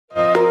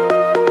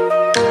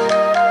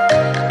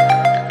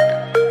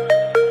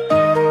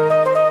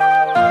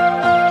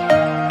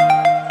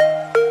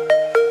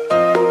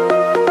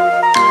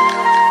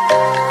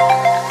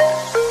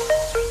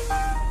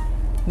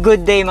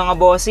Good day mga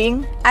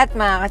bossing at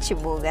mga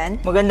kachibugan.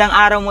 Magandang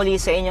araw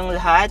muli sa inyong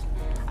lahat.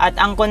 At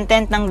ang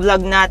content ng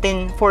vlog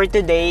natin for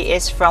today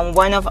is from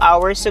one of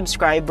our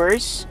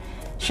subscribers.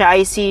 Siya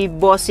ay si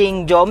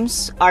Bossing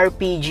Joms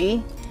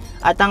RPG.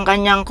 At ang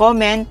kanyang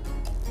comment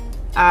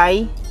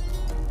ay,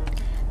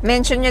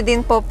 mention nyo din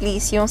po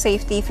please yung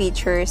safety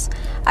features,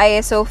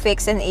 ISO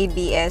fix and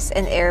ABS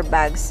and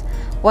airbags.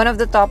 One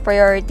of the top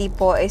priority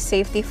po is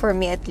safety for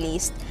me at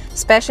least.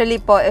 Especially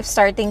po if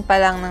starting pa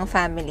lang ng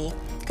family.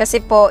 Kasi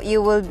po,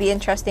 you will be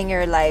entrusting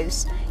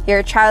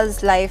your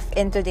child's life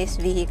into this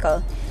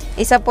vehicle.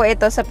 Isa po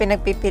ito sa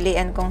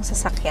pinagpipilian kong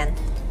sasakyan.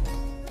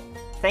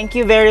 Thank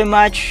you very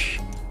much,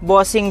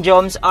 Bossing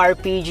Joms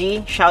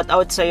RPG. Shout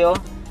out sa'yo.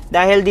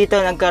 Dahil dito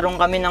nagkaroon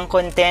kami ng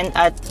content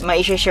at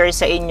mai-share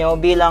sa inyo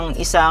bilang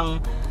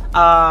isang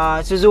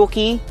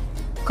Suzuki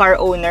car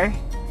owner.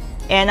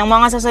 And ang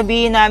mga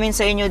sasabihin namin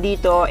sa inyo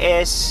dito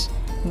is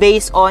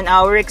based on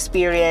our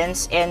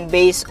experience and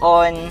based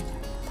on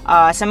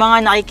sa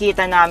mga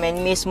nakikita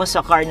namin mismo sa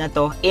car na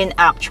to in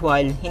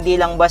actual. Hindi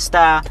lang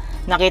basta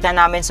nakita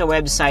namin sa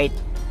website.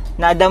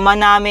 Nadama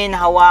namin,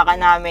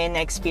 nahawakan namin,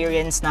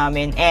 na-experience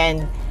namin.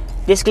 And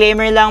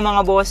disclaimer lang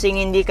mga bossing,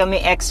 hindi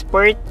kami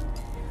expert.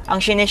 Ang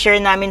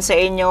sinishare namin sa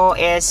inyo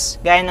is,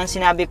 gaya ng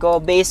sinabi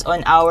ko, based on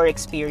our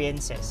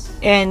experiences.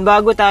 And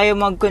bago tayo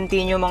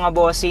mag-continue mga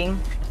bossing,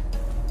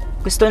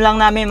 gusto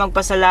lang namin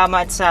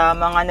magpasalamat sa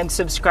mga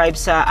nag-subscribe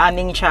sa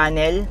aming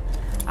channel.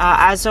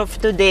 As of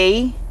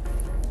today,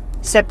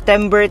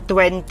 September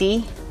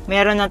 20,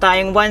 meron na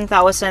tayong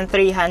 1,360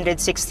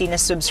 na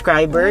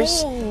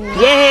subscribers.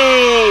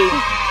 Yay!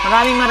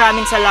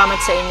 Maraming salamat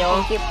sa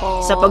inyo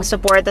sa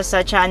pagsuporta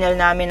sa channel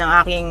namin ng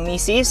aking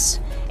misis.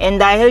 And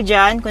dahil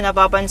dyan, kung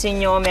napapansin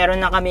nyo,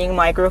 meron na kaming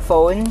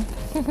microphone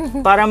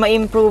para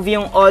ma-improve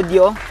yung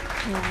audio.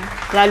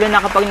 Lalo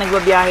na kapag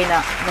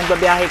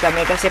nagbabiyahe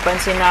kami kasi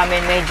pansin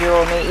namin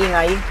medyo may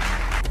ingay.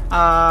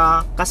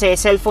 Kasi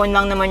cellphone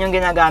lang naman yung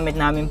ginagamit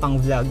namin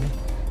pang vlog.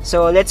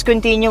 So let's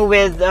continue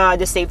with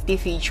the safety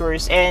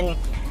features. And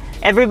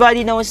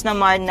everybody knows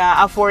naman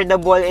na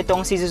affordable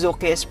itong si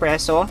Suzuki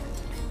S-Presso.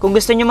 Kung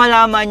gusto nyo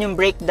malaman yung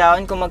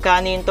breakdown, kung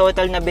magkano yung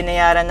total na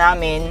binayaran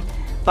namin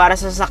para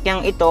sa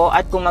sasakyang ito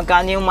at kung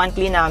magkano yung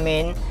monthly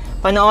namin,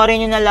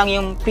 panoorin nyo na lang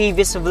yung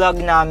previous vlog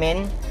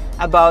namin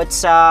about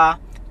sa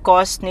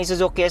cost ni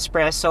Suzuki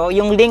S-Presso.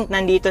 Yung link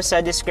nandito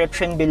sa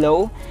description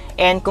below.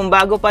 And kung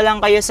bago pa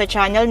lang kayo sa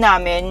channel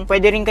namin,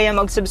 pwede rin kayo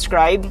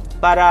mag-subscribe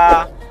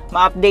para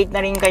ma-update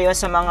na rin kayo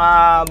sa mga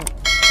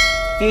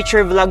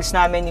future vlogs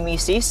namin ni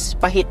Mrs.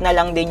 Pahit na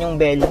lang din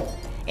yung bell.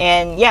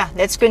 And yeah,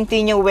 let's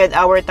continue with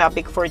our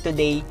topic for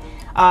today.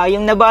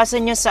 Yung nabasa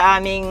nyo sa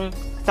aming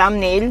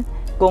thumbnail,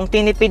 kung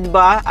tinipid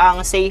ba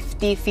ang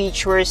safety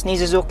features ni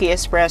Suzuki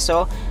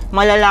S-Presso,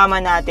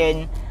 malalaman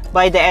natin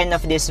by the end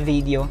of this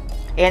video.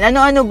 And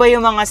ano-ano ba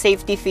yung mga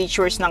safety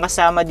features na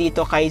kasama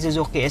dito kay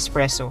Suzuki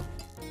S-Presso?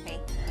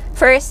 Okay.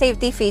 First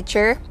safety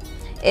feature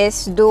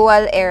is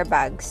dual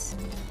airbags.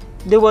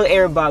 Dual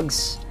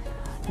airbags.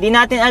 Di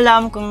natin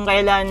alam kung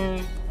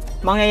kailan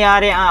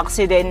mangyayari ang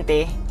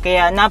aksidente,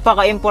 kaya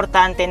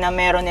napaka-importante na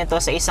meron ito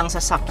sa isang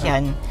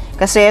sasakyan.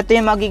 Kasi ito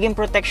yung magiging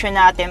protection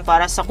natin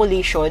para sa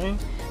collision,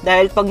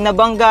 dahil pag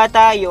nabangga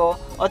tayo,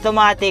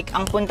 automatic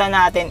ang punta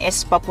natin is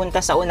papunta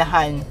sa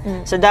unahan.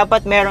 So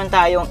dapat meron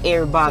tayong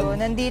airbag.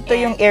 So nandito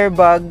yung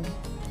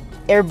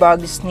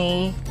airbags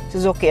ni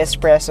Suzuki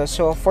S-Presso.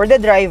 So for the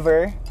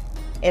driver,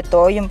 ito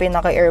yung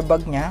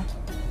pinaka-airbag niya.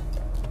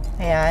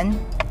 Ayan.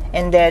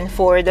 And then,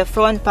 for the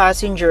front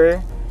passenger,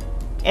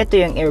 ito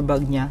yung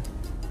airbag niya.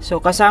 So,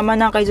 kasama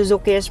na kay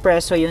Suzuki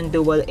S-Presso yung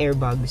dual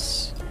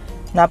airbags.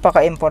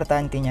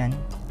 Napaka-importante niyan.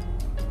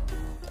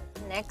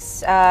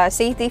 Next,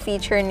 safety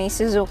feature ni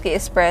Suzuki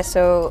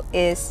S-Presso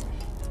is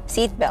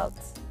seat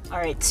belts.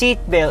 Alright,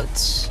 seat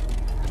belts.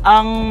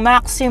 Ang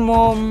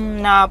maximum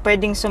na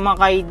pwedeng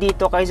sumakay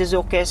dito kay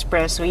Suzuki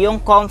S-Presso, yung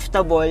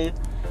comfortable,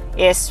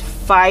 is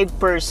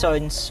 5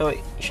 persons. So,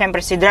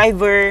 syempre si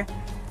driver,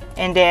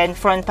 and then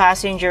front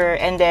passenger,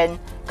 and then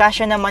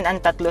kasya naman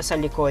ang tatlo sa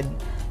likod.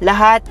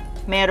 Lahat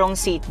merong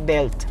seat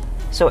belt.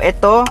 So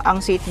ito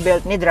ang seat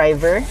belt ni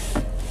driver.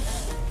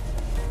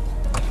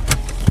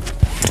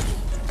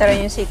 Tara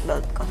yung seat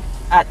belt ko.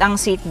 At ang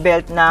seat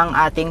belt ng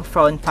ating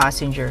front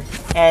passenger.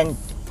 And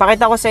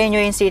pakita ko sa inyo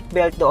yung seat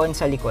belt doon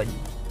sa likod.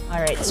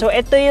 Alright, so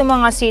ito yung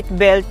mga seat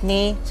belt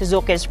ni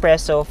Suzuki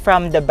Spresso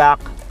from the back.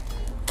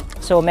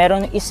 So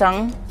meron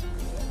isang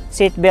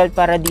seat belt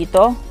para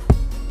dito,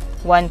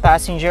 one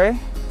passenger,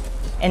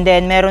 and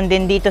then meron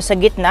din dito sa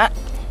gitna.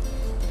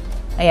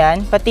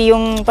 Ayan, pati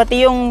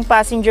yung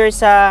passenger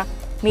sa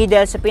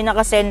middle, sa pinaka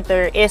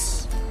center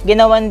is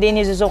ginawan din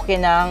ni Suzuki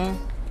ng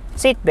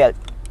seat belt.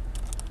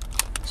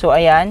 So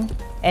ayan,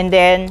 and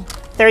then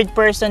third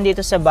person dito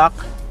sa back,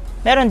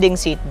 meron ding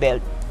seat belt.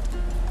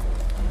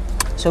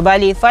 So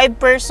bali 5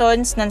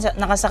 persons na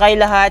nakasakay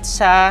lahat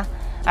sa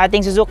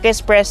ating Suzuki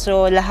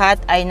Spresso, lahat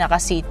ay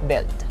naka seat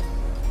belt.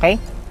 Okay?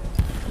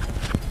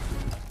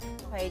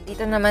 Okay,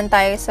 dito naman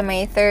tayo sa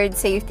may third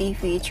safety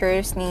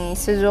features ni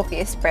Suzuki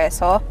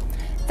Spresso.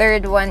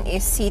 Third one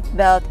is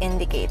seatbelt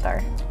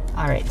indicator.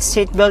 Alright,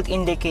 seatbelt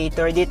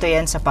indicator. Dito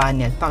yan sa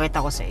panel.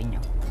 Pakita ko sa inyo.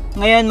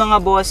 Ngayon mga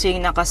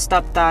bossing,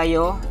 nakastop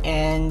tayo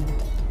and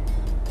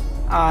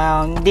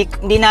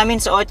di namin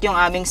suot yung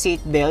aming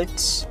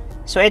seatbelts.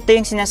 So ito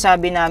yung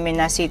sinasabi namin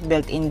na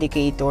seatbelt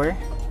indicator.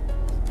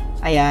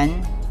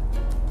 Ayan.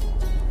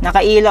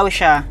 Nakailaw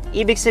siya.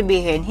 Ibig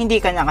sabihin, hindi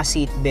ka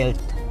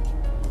naka-seatbelt.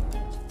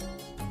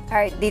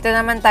 Alright, dito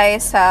naman tayo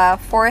sa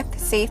fourth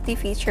safety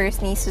features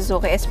ni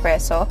Suzuki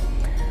S-Presso.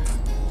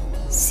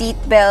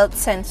 Seatbelt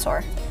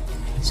sensor.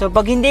 So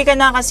pag hindi ka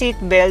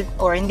naka-seatbelt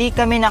or hindi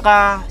kami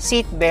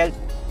naka-seatbelt,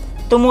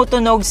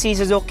 tumutunog si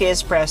Suzuki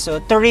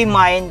S-Presso to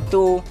remind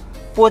to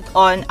put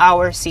on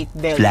our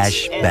seatbelts.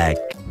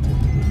 Flashback.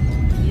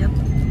 Yep.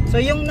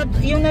 So yung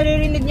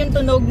naririnig yung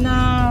tunog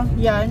na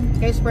yan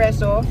kay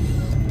Espresso,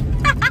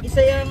 isa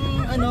yung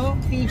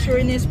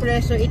feature ni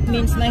Espresso. It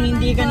means na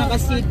hindi ka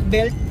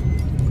naka-seatbelt,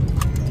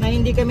 na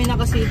hindi kami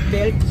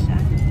naka-seatbelt.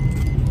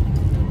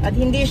 At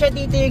hindi siya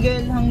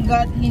titigil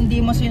hanggat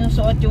hindi mo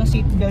sinusuot yung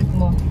seatbelt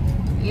mo.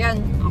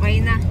 Yan,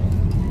 okay na.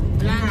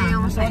 Wala na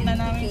yung Suot na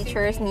namin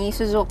features ni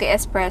Suzuki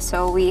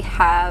S-Presso. We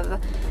have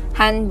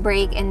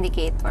handbrake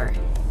indicator.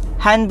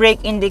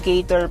 Handbrake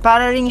indicator.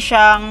 Para rin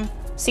siyang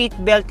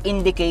seatbelt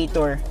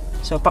indicator.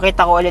 So,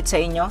 pakita ko ulit sa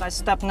inyo.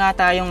 Stop nga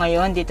tayo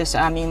ngayon dito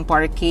sa aming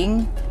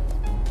parking.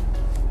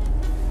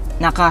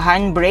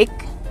 Naka-handbrake.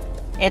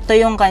 Ito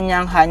yung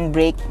kanyang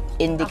handbrake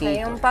indicator.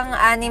 Okay, yung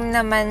pang-anim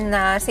naman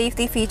na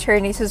safety feature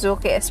ni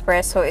Suzuki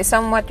S-Presso is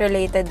somewhat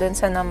related dun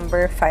sa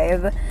number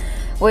 5,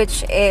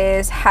 which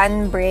is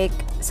handbrake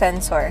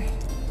sensor.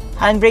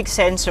 Handbrake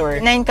sensor.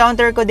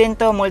 Na-encounter ko din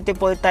to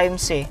multiple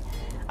times eh.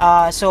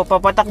 So,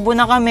 papatakbo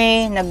na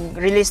kami,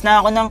 nag-release na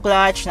ako ng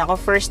clutch, naka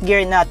first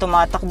gear na,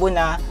 tumatakbo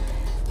na.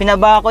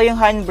 Pinaba ko yung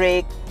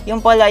handbrake.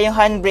 Yung pala, yung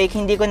handbrake,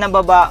 hindi ko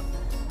nababa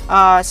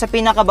sa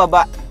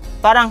pinakababa.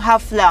 Parang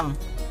half lang.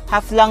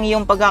 Half lang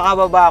yung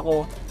pagkakababa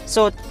ko.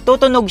 So,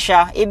 tutunog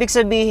siya. Ibig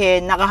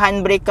sabihin,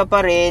 naka-handbrake ka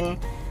pa rin.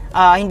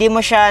 Hindi mo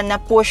siya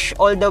na-push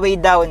all the way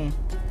down.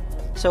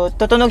 So,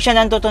 tutunog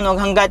siya ng tutunog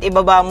hanggat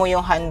ibaba mo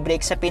yung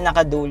handbrake sa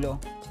pinakadulo.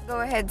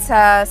 Go ahead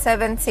sa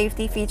 7th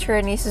safety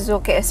feature ni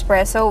Suzuki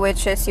S-Presso,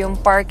 which is yung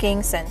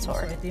parking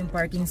sensor. So, ito yung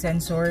parking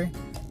sensor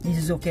ni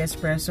Suzuki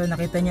S-Presso.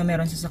 Nakita nyo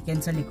meron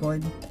sasakyan sa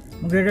likod.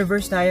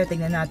 Magre-reverse tayo.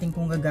 Tingnan natin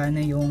kung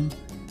gagana yung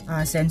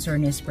sensor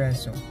ni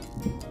Espresso.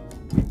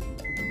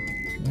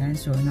 Yan.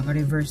 So,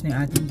 naka-reverse na yung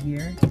ating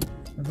gear.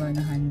 Baba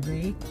na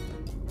handbrake.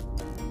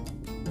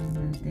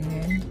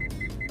 Natin.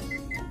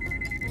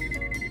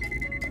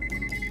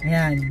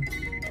 Ayan.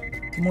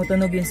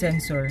 Tumutunog yung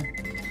sensor.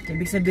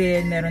 Ibig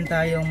sabihin, meron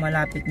tayong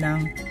malapit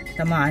ng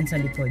tamaan sa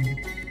likod.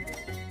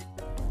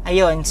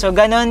 Ayun. So,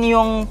 ganon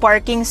yung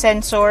parking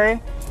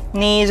sensor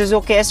ni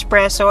Suzuki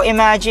S-Presso.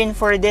 Imagine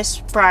for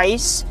this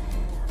price,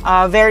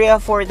 very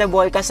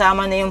affordable,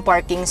 kasama na yung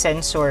parking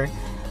sensor.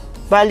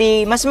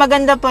 Bali, mas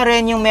maganda pa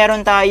rin yung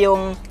meron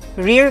tayong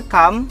rear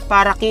cam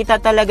para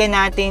kita talaga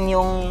natin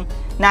yung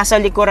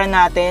nasa likuran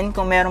natin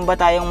kung meron ba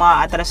tayong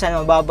maaatrasan,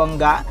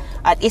 mababangga.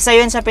 At isa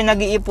yun sa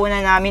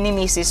pinag-iipunan namin ni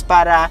Mrs.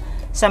 para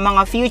sa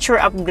mga future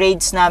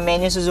upgrades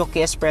namin yung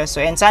Suzuki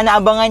S-Presso. And sana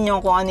abangan nyo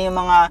kung ano yung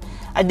mga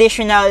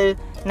additional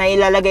na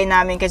ilalagay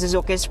namin kay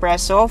Suzuki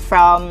S-Presso,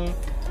 from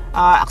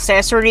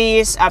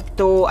accessories up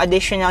to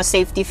additional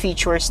safety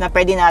features na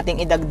pwede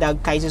nating idagdag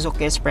kay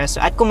Suzuki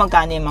S-Presso at kung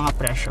magkano yung mga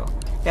presyo.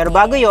 Pero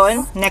bago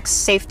yon,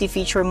 next safety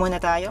feature muna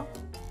tayo.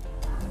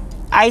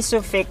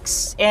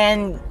 ISOFIX.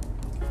 And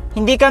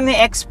hindi kami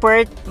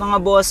expert, mga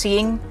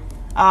bossing.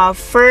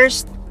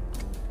 First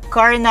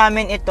car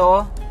namin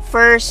ito.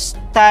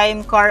 First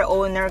time car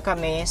owner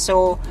kami.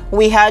 So,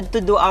 we had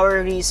to do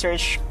our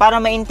research para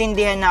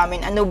maintindihan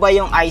namin ano ba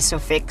yung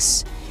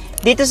ISOFIX.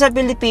 Dito sa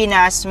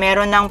Pilipinas,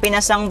 meron ng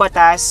pinasang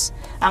batas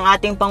ang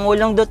ating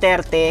Pangulong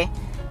Duterte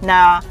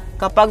na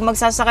kapag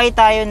magsasakay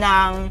tayo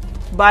ng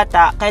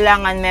bata,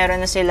 kailangan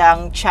meron na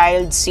silang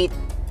child seat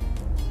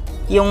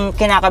yung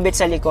kinakabit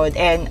sa likod.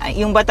 And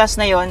yung batas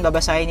na yon,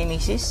 babasahin ni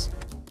Mrs.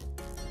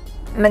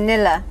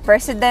 Manila,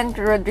 President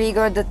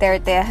Rodrigo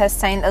Duterte has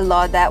signed a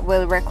law that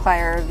will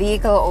require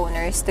vehicle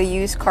owners to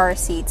use car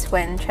seats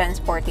when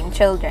transporting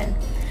children.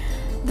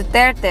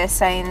 Duterte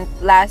signed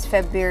last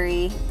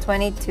February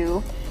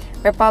 22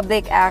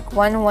 Republic Act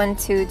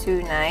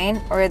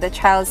 11229, or the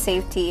Child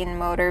Safety in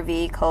Motor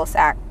Vehicles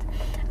Act.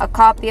 A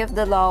copy of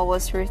the law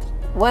was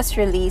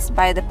released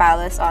by the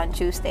palace on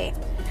Tuesday.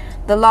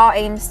 The law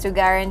aims to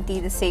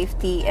guarantee the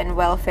safety and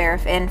welfare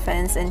of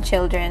infants and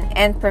children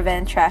and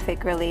prevent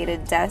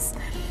traffic-related deaths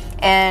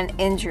and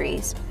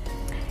injuries.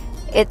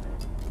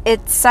 It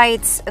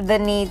cites the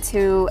need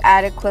to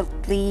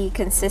adequately,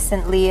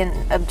 consistently, and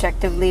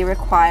objectively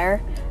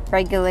require,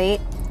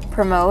 regulate,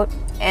 promote,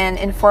 and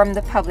inform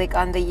the public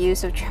on the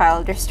use of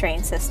child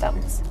restraint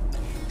systems.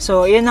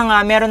 So, yun na nga,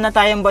 meron na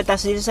tayong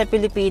batas dito sa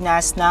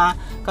Pilipinas na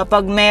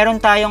kapag meron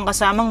tayong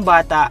kasamang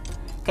bata,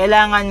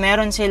 kailangan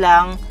meron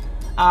silang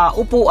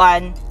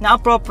upuan na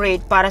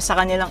appropriate para sa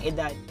kanilang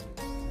edad.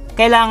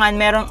 Kailangan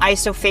merong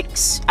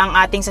ISOFIX ang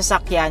ating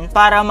sasakyan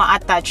para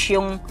ma-attach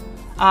yung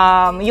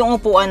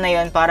yung upuan na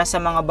yon para sa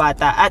mga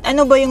bata. At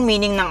ano ba yung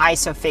meaning ng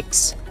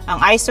ISOFIX?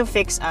 Ang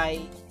ISOFIX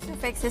ay...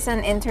 ISOFIX is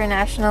an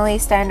internationally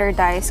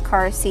standardized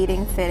car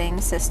seating fitting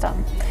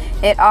system.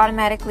 It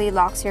automatically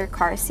locks your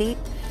car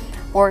seat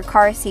or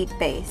car seat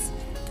base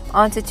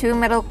onto two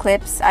metal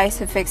clips,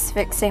 ISOFIX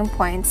fixing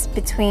points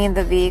between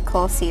the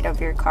vehicle seat of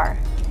your car.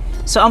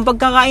 So, ang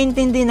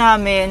pagkakaintindi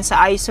namin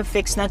sa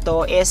ISOFIX na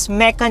to is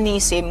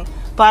mechanism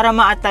para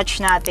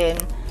ma-attach natin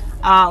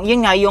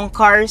yun nga, yung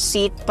car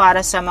seat para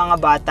sa mga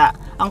bata.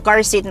 Ang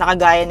car seat na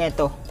kagaya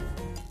nito.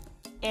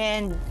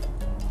 And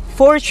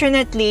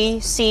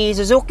fortunately, si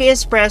Suzuki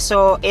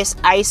Espresso is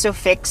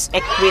ISOFIX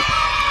equipped.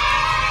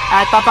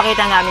 At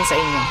papakita namin sa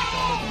inyo.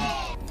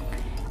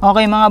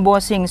 Okay mga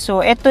bossing,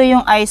 so ito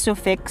yung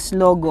ISOFIX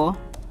logo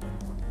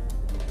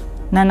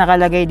na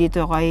nakalagay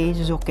dito kay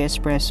Suzuki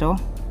Spresso.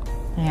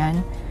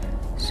 Ayan.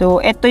 So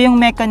ito yung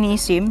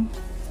mechanism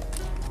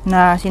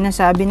na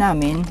sinasabi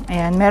namin.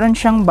 Ayan, meron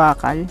siyang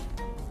bakal.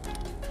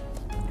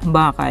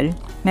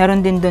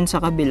 Meron din doon sa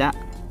kabila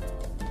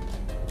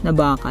na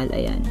bakal.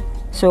 Ayan.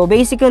 So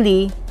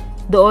basically,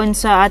 doon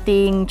sa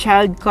ating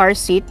child car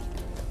seat,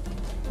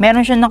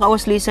 meron siyang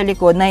nakausli sa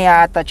likod na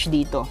i-attach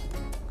dito.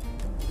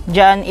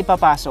 Diyan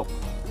ipapasok.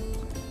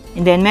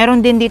 And then,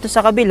 meron din dito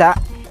sa kabila.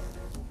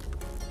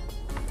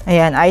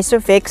 Ayan,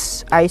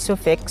 ISOFIX.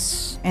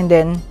 And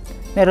then,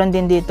 meron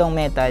din ditong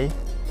metal.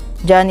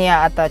 Diyan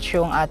i-attach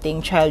yung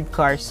ating child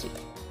car seat.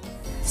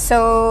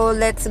 So,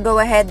 let's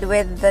go ahead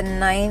with the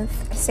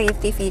 9th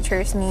safety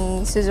features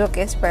ni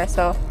Suzuki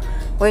Spresso,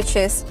 which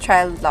is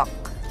child lock.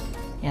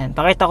 Yan,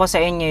 pakita ko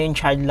sa inyo yung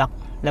child lock.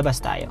 Labas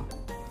tayo.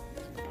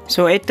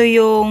 So, ito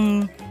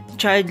yung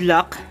child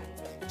lock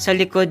sa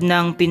likod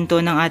ng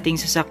pinto ng ating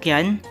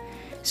sasakyan.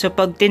 So,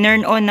 pag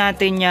tinurn on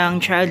natin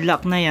yung child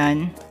lock na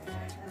yan,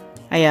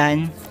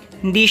 ayan,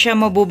 hindi siya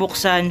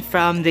mabubuksan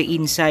from the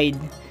inside.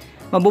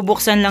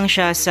 Mabubuksan lang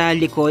siya sa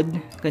likod,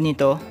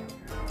 ganito.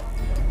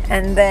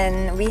 And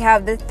then, we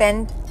have the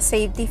 10th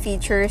safety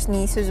features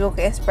ni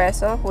Suzuki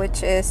Espresso,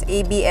 which is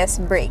ABS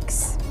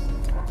brakes.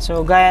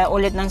 So, gaya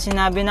ulit ng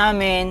sinabi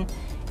namin,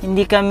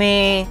 hindi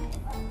kami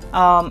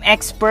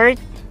expert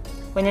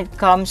when it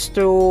comes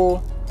to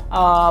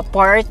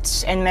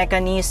parts and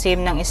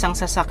mechanism ng isang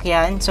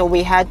sasakyan. So,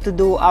 we had to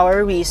do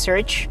our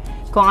research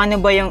kung ano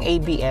ba yung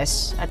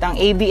ABS. At ang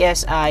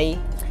ABS ay...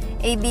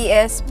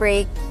 ABS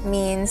brake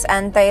means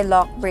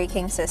anti-lock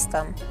braking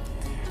system.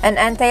 An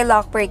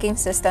anti-lock braking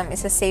system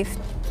is a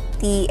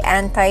safety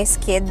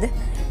anti-skid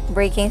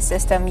braking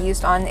system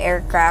used on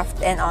aircraft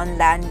and on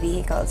land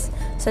vehicles,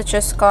 such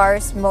as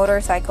cars,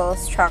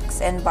 motorcycles, trucks,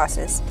 and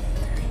buses.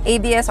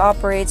 ABS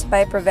operates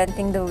by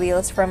preventing the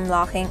wheels from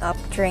locking up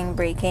during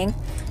braking,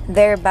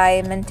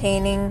 thereby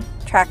maintaining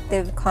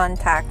tractive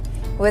contact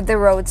with the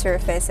road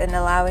surface and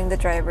allowing the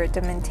driver to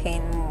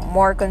maintain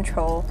more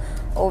control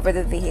over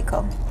the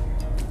vehicle.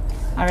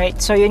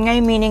 Alright, so yun nga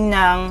yung meaning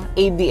ng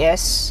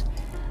ABS.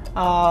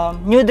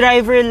 New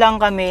driver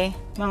lang kami,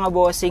 mga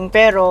bossing,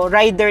 pero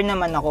rider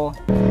naman ako.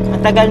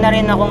 Matagal na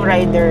rin akong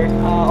rider,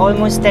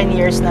 almost 10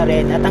 years na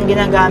rin. At ang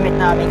ginagamit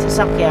namin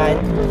sa sasakyan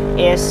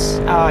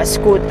is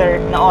scooter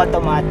na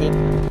automatic.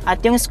 At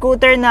yung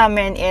scooter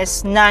namin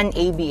is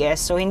non-ABS,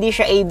 so hindi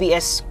siya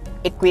ABS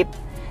equipped.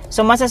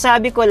 So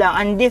masasabi ko lang,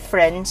 ang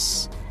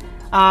difference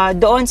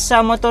doon sa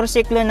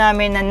motorsiklo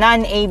namin na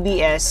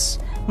non-ABS,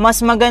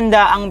 mas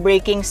maganda ang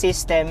braking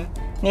system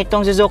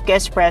nitong Suzuki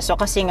Espresso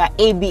kasi nga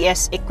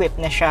ABS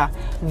equipped na siya.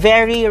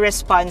 Very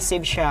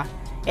responsive siya.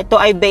 Ito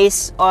ay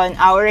based on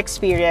our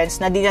experience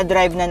na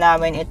dinadrive na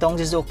namin itong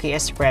Suzuki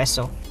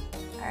Espresso.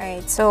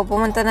 Alright, so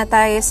pumunta na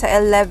tayo sa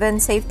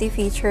 11th safety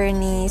feature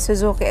ni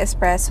Suzuki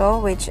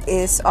Espresso, which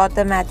is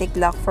automatic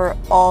lock for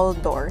all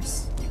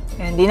doors.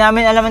 Hindi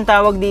namin alam ang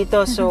tawag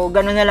dito, so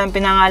ganun na lang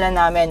pinangalan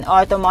namin,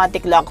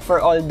 automatic lock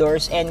for all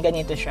doors, and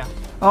ganito siya.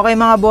 Okay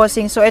mga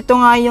bossing, so ito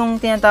nga yung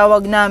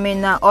tinatawag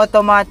namin na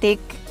automatic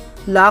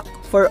lock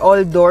for all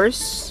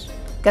doors.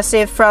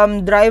 Kasi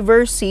from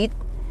driver seat,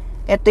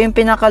 ito yung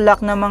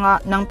pinaka-lock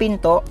ng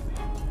pinto.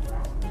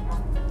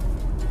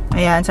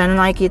 Ayan, sana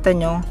nakikita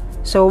nyo.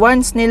 So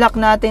once nilock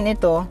natin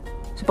ito,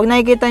 so pag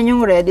nakikita nyo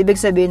yung red, ibig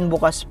sabihin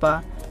bukas pa.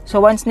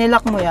 So once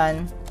nilock mo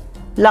yan,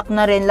 lock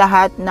na rin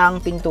lahat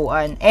ng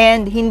pintuan.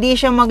 And hindi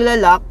siya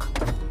maglalak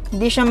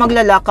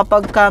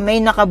kapag may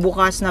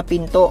nakabukas na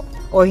pinto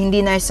o hindi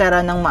na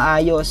isara ng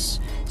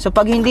maayos. So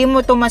pag hindi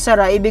mo ito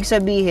masara, ibig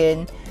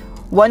sabihin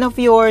one of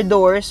your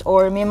doors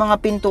or may mga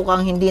pinto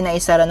kang hindi na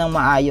isara ng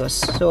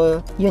maayos.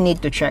 So you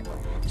need to check.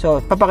 So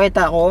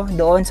papakita ko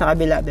doon sa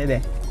kabila,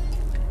 bebe.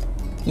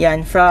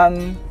 Yan,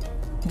 from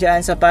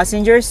dyan sa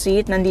passenger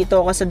seat, nandito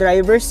ako sa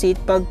driver seat.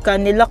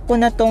 Pagka nilock ko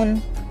na tong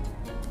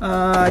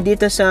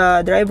dito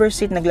sa driver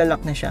seat,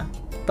 naglalak na siya.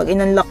 Pag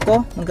in-unlock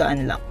ko,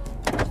 mag-unlock.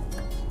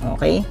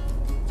 Okay?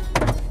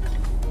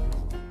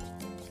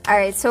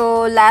 Alright,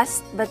 so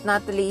last but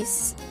not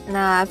least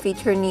na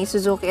feature ni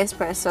Suzuki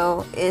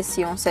Espresso is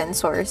yung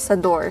sensors sa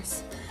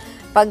doors.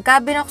 Pagka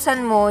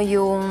binuksan mo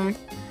yung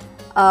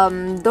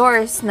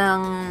doors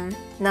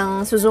ng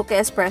Suzuki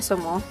Espresso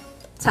mo,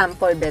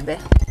 sample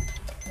bebe.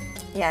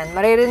 Yan,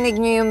 maririnig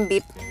nyo yung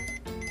beep.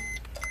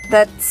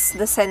 That's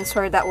the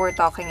sensor that we're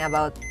talking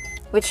about.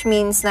 Which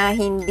means na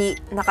hindi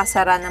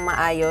nakasara na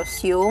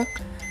maayos yung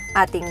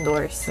ating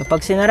doors. So,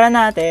 pag sinara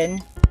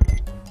natin,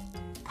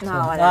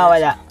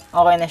 nawawala.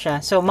 Okay na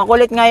siya. So,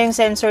 makulit nga yung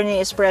sensor ni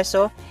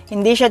Espresso.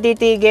 Hindi siya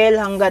titigil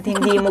hanggat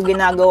hindi mo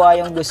ginagawa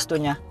yung gusto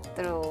niya.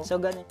 True. So,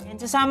 ganun.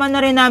 And sasama na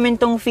rin namin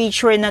tong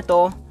feature na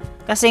to.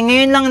 Kasi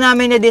ngayon lang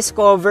namin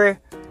na-discover.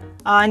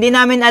 Hindi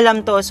namin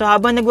alam to. So,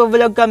 habang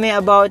nagvo-vlog kami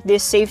about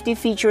this safety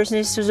features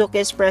ni Suzuki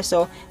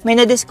Espresso, may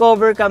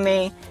na-discover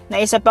kami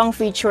na isa pang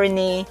feature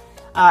ni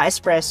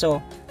Espresso.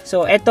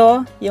 So,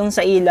 ito, yung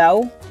sa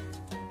ilaw.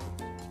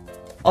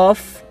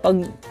 Off.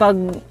 Pag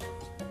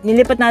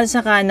nilipat natin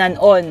sa kanan,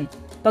 on.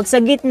 Pag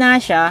sa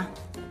gitna siya,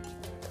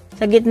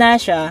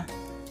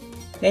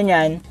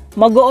 ganyan,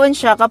 mag-on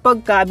siya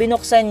kapag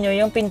binuksan nyo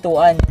yung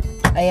pintuan.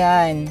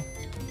 Ayan.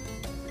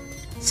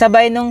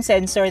 Sabay nung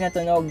sensor na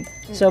tunog.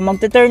 So,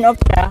 magte-turn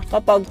off siya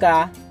kapag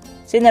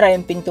sinara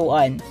yung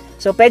pintuan.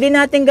 So, pwede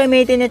natin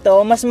gamitin ito.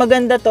 Mas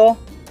maganda to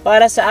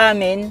para sa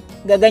amin.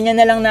 Gaganyan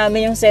na lang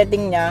namin yung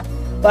setting niya.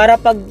 Para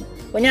pag,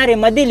 kunyari,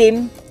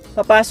 madilim,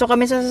 papasok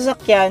kami sa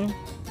sasakyan,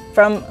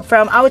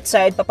 from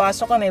outside,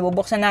 papasok kami,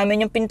 bubuksan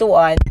namin yung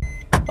pintuan,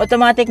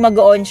 automatic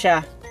mag-on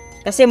siya.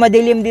 Kasi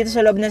madilim dito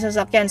sa loob ng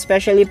sasakyan,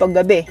 especially pag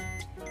gabi.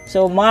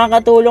 So,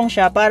 makakatulong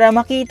siya para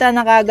makita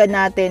na kagad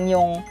natin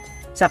yung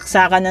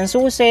saksakan ng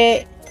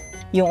susi,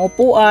 yung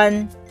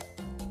upuan.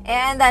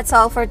 And that's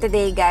all for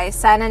today, guys.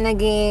 Sana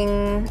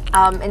naging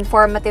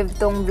informative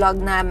tong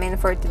vlog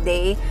namin for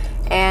today.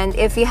 And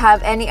if you have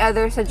any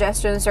other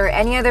suggestions or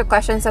any other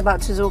questions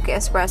about Suzuki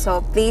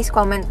Espresso, please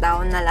comment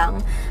down na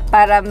lang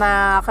para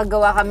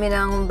makagawa kami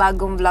ng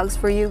bagong vlogs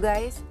for you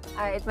guys.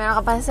 Alright,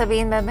 meron ka pa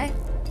sasabihin, bebe?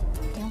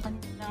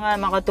 Nga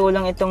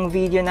makatulong itong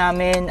video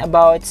namin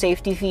about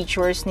safety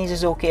features ni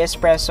Suzuki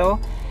Espresso.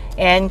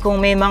 And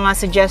kung may mga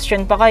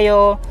suggestion pa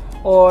kayo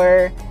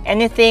or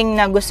anything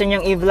na gusto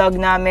nyong i-vlog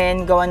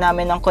namin, gawa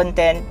namin ng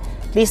content,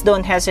 please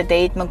don't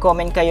hesitate,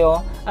 mag-comment kayo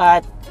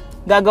at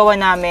gagawa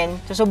namin,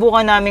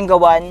 susubukan namin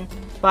gawan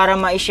para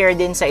ma-share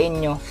din sa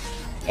inyo.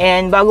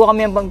 And bago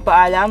kami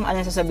magpaalam,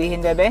 anong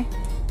sasabihin, bebe?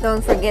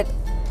 Don't forget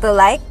to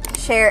like,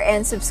 share,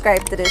 and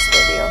subscribe to this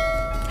video.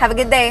 Have a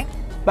good day.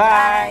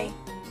 Bye!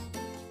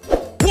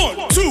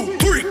 1,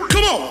 2, 3,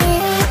 come on!